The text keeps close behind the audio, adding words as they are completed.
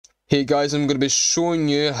Hey guys, I'm going to be showing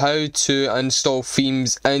you how to install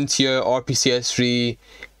themes into your RPCS3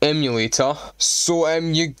 emulator. So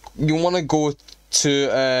you want to go to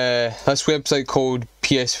this website called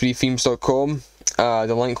ps3themes.com.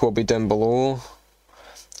 The link will be down below.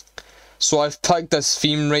 So I've picked this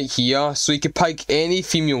theme right here. So you can pick any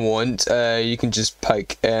theme you want. You can just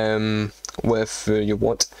pick whatever you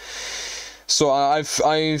want. So I've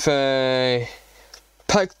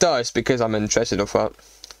picked this because I'm interested of it.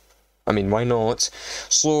 I mean, why not?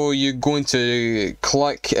 So you're going to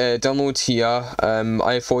click download here.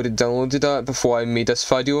 I've already downloaded it before I made this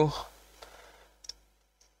video.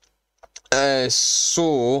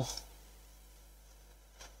 So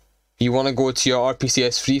you want to go to your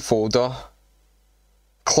RPCS3 folder,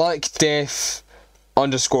 click def_flash,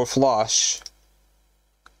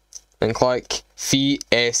 and click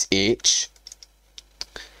VSH.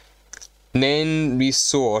 Then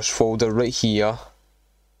resource folder right here.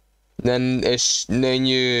 Then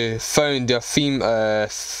you found your theme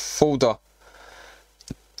folder.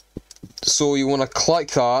 So you want to click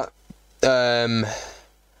that.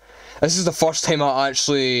 This is the first time I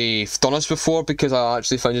actually done this before, because I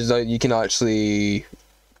actually found out you can actually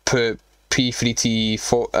put P3T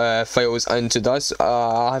files into this.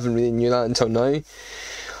 I haven't really knew that until now.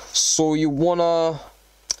 So you wanna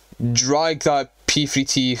drag that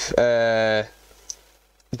P3T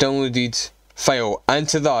downloaded file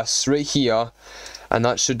into this right here, and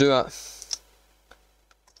that should do it.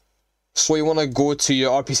 So you want to go to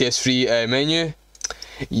your RPCS3 menu,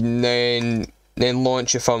 and then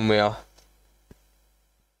launch your firmware.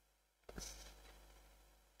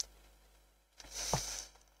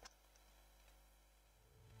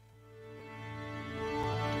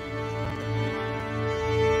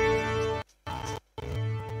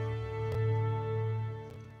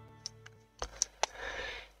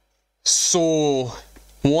 So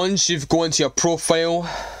once you've gone into your profile,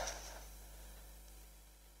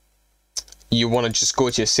 you want to just go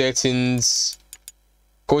to your settings,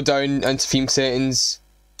 go down into theme settings,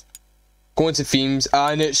 go into themes,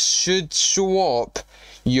 and it should show up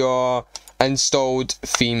your installed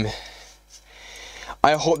theme.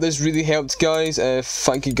 I hope this really helped, guys.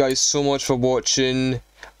 Thank you guys so much for watching.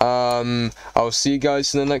 I'll see you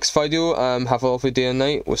guys in the next video. Have a lovely day and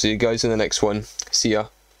night. We'll see you guys in the next one. See ya.